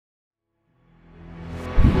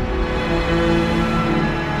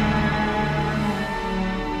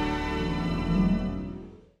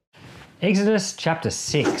Exodus chapter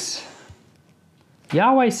 6.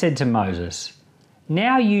 Yahweh said to Moses,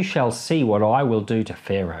 "Now you shall see what I will do to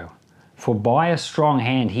Pharaoh, for by a strong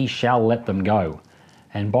hand he shall let them go,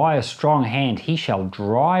 and by a strong hand he shall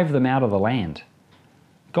drive them out of the land."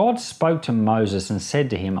 God spoke to Moses and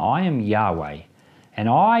said to him, "I am Yahweh, and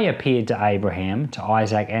I appeared to Abraham, to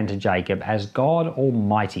Isaac, and to Jacob as God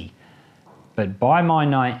Almighty. But by my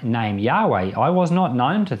name Yahweh I was not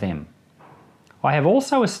known to them. I have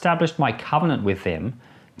also established my covenant with them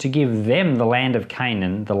to give them the land of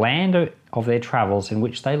Canaan, the land of their travels in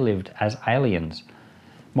which they lived as aliens.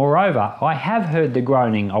 Moreover, I have heard the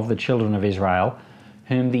groaning of the children of Israel,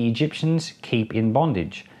 whom the Egyptians keep in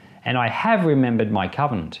bondage, and I have remembered my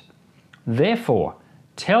covenant. Therefore,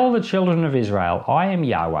 tell the children of Israel, I am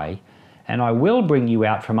Yahweh, and I will bring you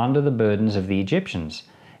out from under the burdens of the Egyptians,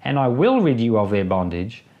 and I will rid you of their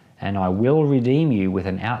bondage, and I will redeem you with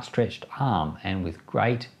an outstretched arm and with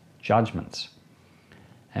great judgments.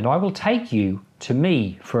 And I will take you to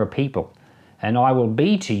me for a people, and I will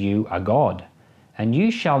be to you a God. And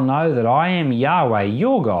you shall know that I am Yahweh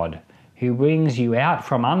your God, who brings you out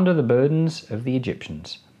from under the burdens of the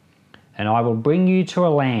Egyptians. And I will bring you to a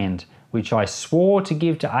land which I swore to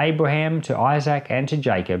give to Abraham, to Isaac, and to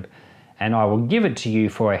Jacob, and I will give it to you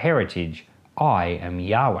for a heritage. I am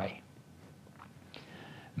Yahweh."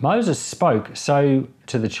 Moses spoke so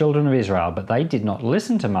to the children of Israel, but they did not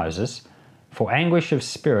listen to Moses for anguish of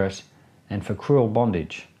spirit and for cruel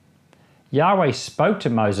bondage. Yahweh spoke to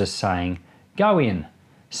Moses, saying, "Go in,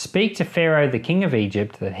 speak to Pharaoh the king of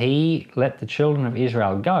Egypt, that he let the children of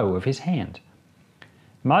Israel go of his hand."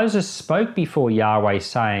 Moses spoke before Yahweh,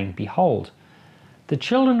 saying, "Behold, the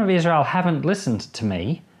children of Israel haven't listened to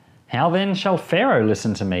me. How then shall Pharaoh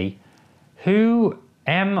listen to me, who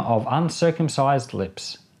am of uncircumcised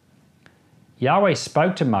lips?" Yahweh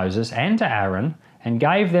spoke to Moses and to Aaron and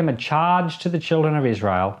gave them a charge to the children of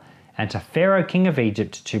Israel and to Pharaoh king of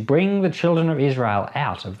Egypt to bring the children of Israel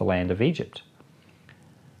out of the land of Egypt.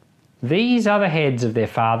 These are the heads of their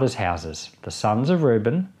fathers' houses, the sons of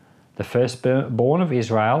Reuben, the firstborn of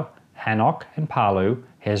Israel, Hanok and Palu,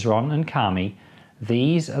 Hezron and Carmi.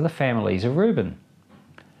 These are the families of Reuben.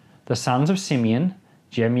 The sons of Simeon,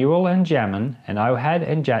 Jemuel and Jamin, and Ohad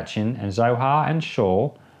and Jachin, and Zohar and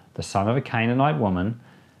Shaul, the son of a Canaanite woman.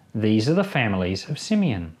 These are the families of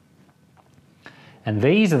Simeon. And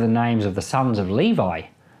these are the names of the sons of Levi,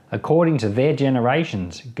 according to their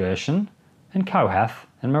generations, Gershon and Kohath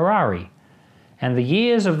and Merari. And the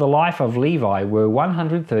years of the life of Levi were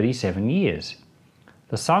 137 years.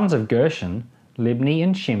 The sons of Gershon, Libni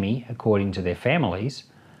and Shimi, according to their families.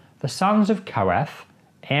 The sons of Kohath,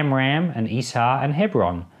 Amram and Ishar and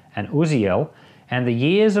Hebron and Uzziel, and the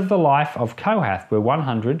years of the life of Kohath were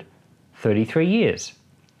 133 years.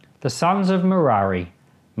 The sons of Merari,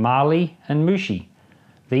 Mali and Mushi.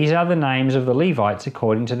 These are the names of the Levites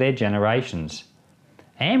according to their generations.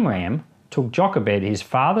 Amram took Jochebed his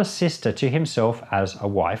father's sister to himself as a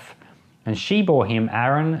wife, and she bore him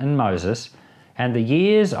Aaron and Moses, and the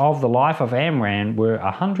years of the life of Amram were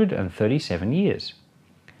 137 years.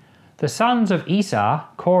 The sons of Esau,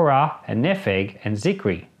 Korah and Nepheg and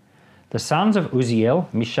Zikri. The sons of Uzziel,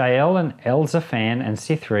 Mishael and Elzaphan and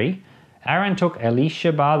Sithri. Aaron took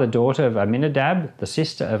Elisheba the daughter of Aminadab, the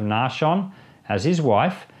sister of Nahshon, as his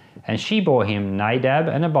wife, and she bore him Nadab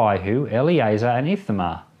and Abihu, Eleazar and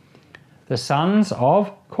Ithamar. The sons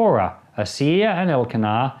of Korah, Asir and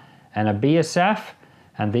Elkanah and Abiasaph,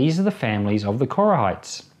 and these are the families of the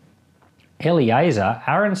Korahites. Eleazar,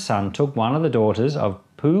 Aaron's son, took one of the daughters of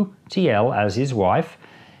Putiel as his wife,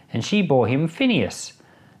 and she bore him Phinehas.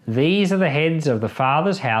 These are the heads of the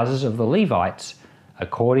fathers' houses of the Levites,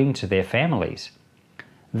 according to their families.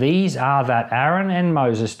 These are that Aaron and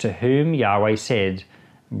Moses, to whom Yahweh said,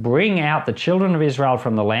 "Bring out the children of Israel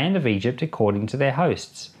from the land of Egypt according to their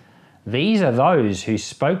hosts." These are those who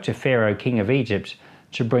spoke to Pharaoh king of Egypt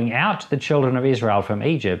to bring out the children of Israel from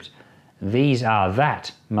Egypt. These are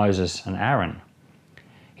that Moses and Aaron.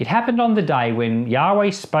 It happened on the day when Yahweh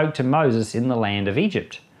spoke to Moses in the land of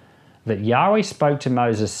Egypt, that Yahweh spoke to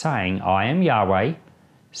Moses, saying, "I am Yahweh,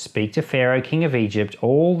 speak to Pharaoh king of Egypt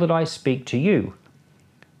all that I speak to you."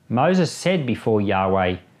 Moses said before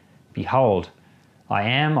Yahweh, "Behold, I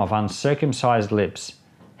am of uncircumcised lips.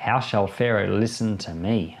 How shall Pharaoh listen to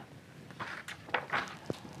me?"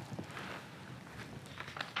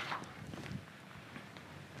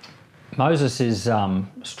 Moses is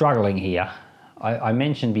struggling here. I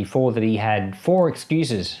mentioned before that he had 4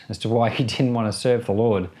 excuses as to why he didn't want to serve the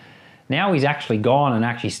Lord. Now he's actually gone and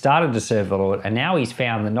actually started to serve the Lord, and now he's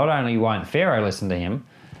found that not only won't Pharaoh listen to him,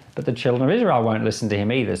 But the children of Israel won't listen to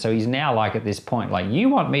him either. So he's now like at this point, like, you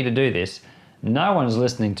want me to do this. No one's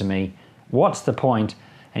listening to me. What's the point?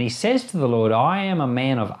 And he says to the Lord, I am a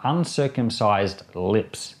man of uncircumcised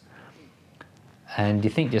lips. And you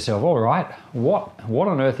think to yourself, all right, what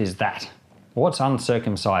on earth is that? What's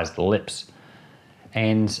uncircumcised lips?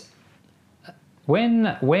 And when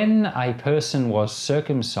a person was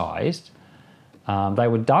circumcised, they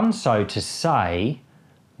were done so to say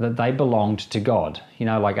that they belonged to God. You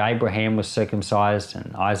know, like Abraham was circumcised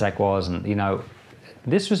and Isaac was, and, you know,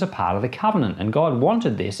 this was a part of the covenant, and God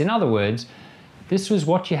wanted this. In other words, this was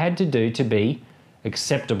what you had to do to be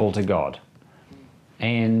acceptable to God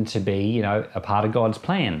and to be, you know, a part of God's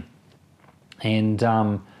plan. And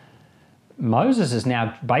Moses is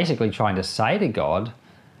now basically trying to say to God,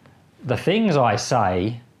 the things I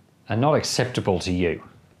say are not acceptable to you.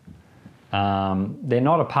 They're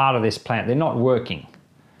not a part of this plan. They're not working.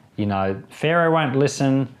 You know, Pharaoh won't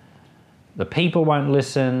listen. The people won't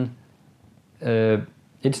listen.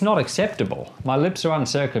 It's not acceptable. My lips are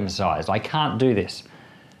uncircumcised. I can't do this.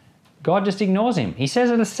 God just ignores him. He says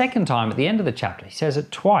it a second time at the end of the chapter. He says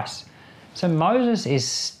it twice. So Moses is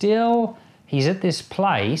still, he's at this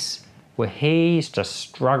place where he's just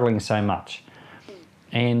struggling so much.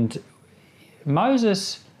 And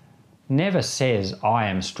Moses never says, I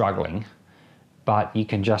am struggling, but you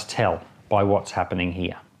can just tell by what's happening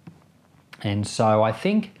here. And so I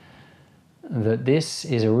think that this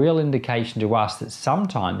is a real indication to us that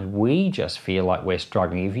sometimes we just feel like we're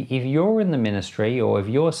struggling. If you're in the ministry, or if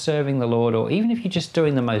you're serving the Lord, or even if you're just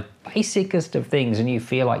doing the most basicest of things and you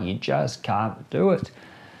feel like you just can't do it,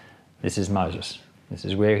 this is Moses. This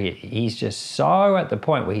is where he's just so at the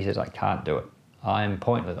point where he says, I can't do it. I am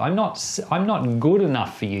pointless. I'm not good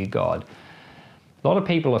enough for you, God. A lot of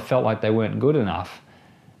people have felt like they weren't good enough.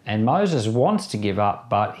 And Moses wants to give up,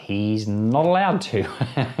 but he's not allowed to.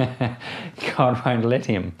 God won't let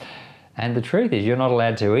him. And the truth is, you're not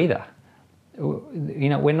allowed to either. You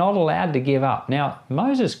know, we're not allowed to give up. Now,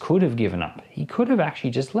 Moses could have given up. He could have actually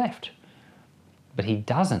just left. But he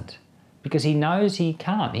doesn't, because he knows he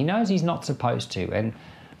can't. He knows he's not supposed to.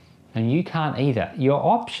 And you can't either. Your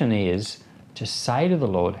option is to say to the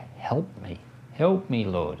Lord, help me. Help me,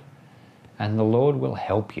 Lord. And the Lord will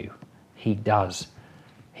help you. He does.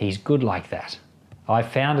 He's good like that. I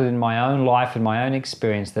found it in my own life and my own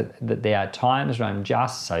experience that there are times when I'm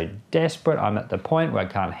just so desperate. I'm at the point where I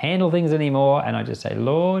can't handle things anymore, and I just say,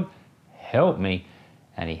 Lord, help me.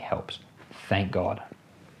 And he helps. Thank God.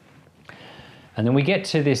 And then we get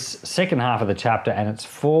to this second half of the chapter, and it's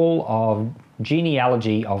full of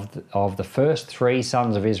genealogy of the first three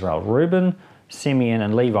sons of Israel, Reuben, Simeon,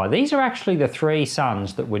 and Levi. These are actually the three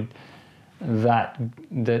sons that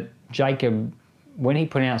Jacob, when he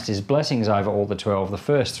pronounced his blessings over all the 12, the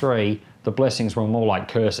first three, the blessings were more like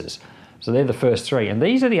curses. So they're the first three. And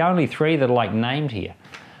these are the only three that are like named here.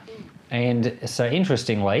 And so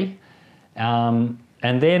interestingly, and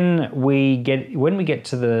then when we get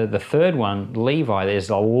to the third one, Levi, there's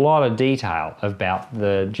a lot of detail about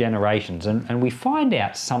the generations. And we find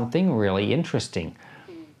out something really interesting.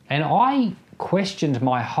 And I questioned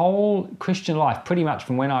my whole Christian life, pretty much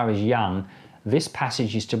from when I was young. This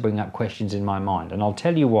passage used to bring up questions in my mind, and I'll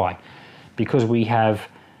tell you why. Because we have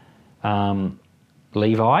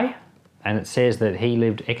Levi, and it says that he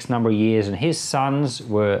lived X number of years, and his sons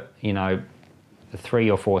were, you know,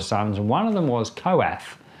 3 or 4 sons, and one of them was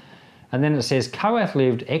Kohath. And then it says Kohath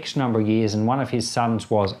lived X number of years, and one of his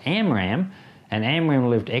sons was Amram, and Amram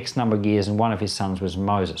lived X number of years, and one of his sons was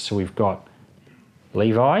Moses. So we've got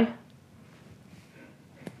Levi,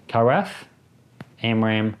 Kohath,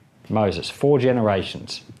 Amram, Moses, 4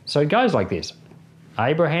 generations. So it goes like this: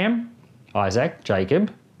 Abraham, Isaac,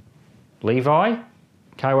 Jacob, Levi,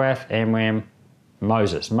 Kohath, Amram,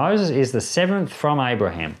 Moses. Moses is the 7th from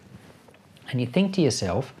Abraham. And you think to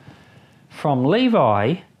yourself, from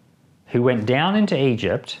Levi, who went down into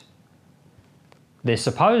Egypt, they're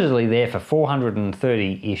supposedly there for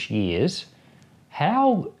 430-ish years.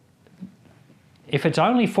 How, if it's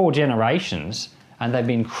only 4 generations, and they've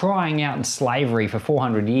been crying out in slavery for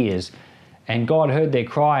 400 years, and God heard their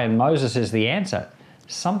cry and Moses is the answer,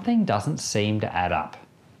 something doesn't seem to add up.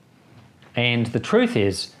 And the truth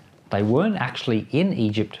is, they weren't actually in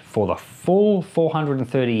Egypt for the full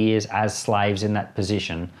 430 years as slaves in that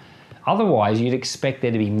position. Otherwise, you'd expect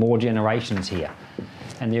there to be more generations here.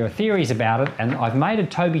 And there are theories about it, and I've made a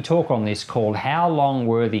TOBI Talk on this called How Long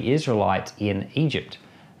Were the Israelites in Egypt?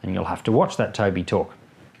 And you'll have to watch that TOBI Talk.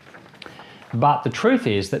 But the truth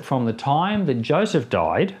is that from the time that Joseph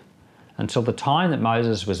died until the time that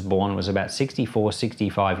Moses was born was about 64,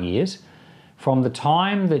 65 years. From the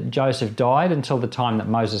time that Joseph died until the time that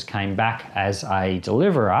Moses came back as a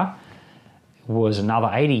deliverer was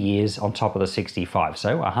another 80 years on top of the 65.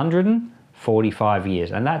 So 145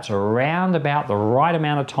 years. And that's around about the right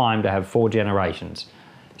amount of time to have 4 generations,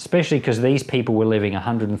 especially because these people were living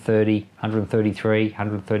 130, 133,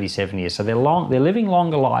 137 years. So they're living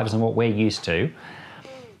longer lives than what we're used to.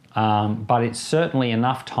 But it's certainly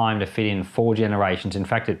enough time to fit in 4 generations. In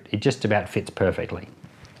fact, it just about fits perfectly.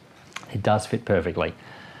 It does fit perfectly.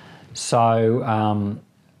 So,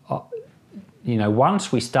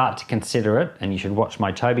 once we start to consider it, and you should watch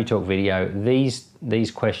my TOBI Talk video,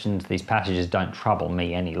 these questions, these passages don't trouble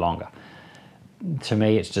me any longer. To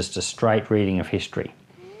me, it's just a straight reading of history.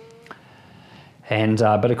 And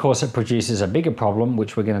but of course, it produces a bigger problem,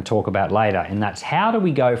 which we're going to talk about later, and that's how do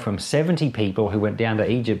we go from 70 people who went down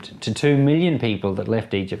to Egypt to 2 million people that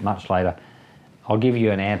left Egypt much later? I'll give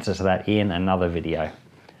you an answer to that in another video.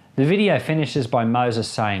 The video finishes by Moses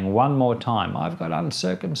saying one more time, "I've got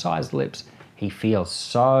uncircumcised lips." He feels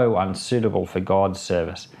so unsuitable for God's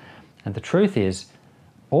service. And the truth is,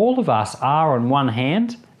 all of us are, on one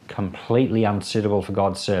hand, completely unsuitable for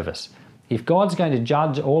God's service. If God's going to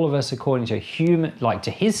judge all of us according to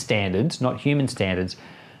to his standards, not human standards,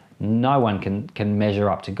 no one can measure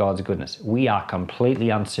up to God's goodness. We are completely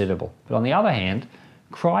unsuitable. But on the other hand,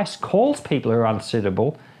 Christ calls people who are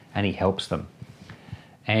unsuitable and he helps them.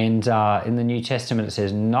 And in the New Testament it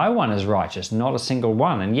says, no one is righteous, not a single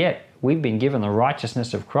one. And yet we've been given the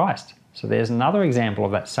righteousness of Christ. So there's another example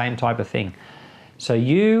of that same type of thing. So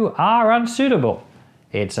you are unsuitable.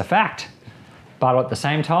 It's a fact. But at the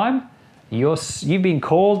same time, you've been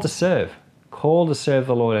called to serve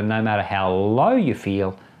the Lord. And no matter how low you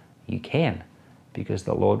feel, you can, because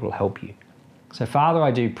the Lord will help you. So Father,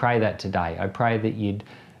 I do pray that today. I pray that you'd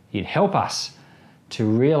help us to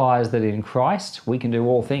realize that in Christ we can do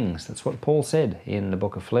all things. That's what Paul said in the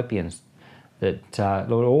book of Philippians, that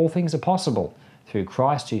Lord, all things are possible through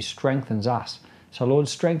Christ who strengthens us. So Lord,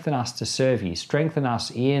 strengthen us to serve you. Strengthen us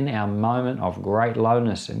in our moment of great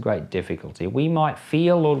lowness and great difficulty. We might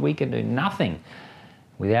feel, Lord, we can do nothing.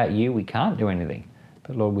 Without you, we can't do anything.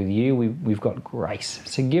 But Lord, with you, we've got grace.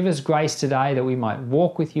 So give us grace today that we might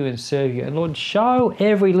walk with you and serve you. And Lord, show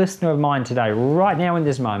every listener of mine today, right now in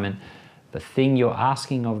this moment, the thing you're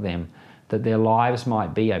asking of them, that their lives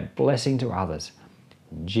might be a blessing to others.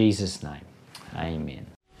 In Jesus' name, amen.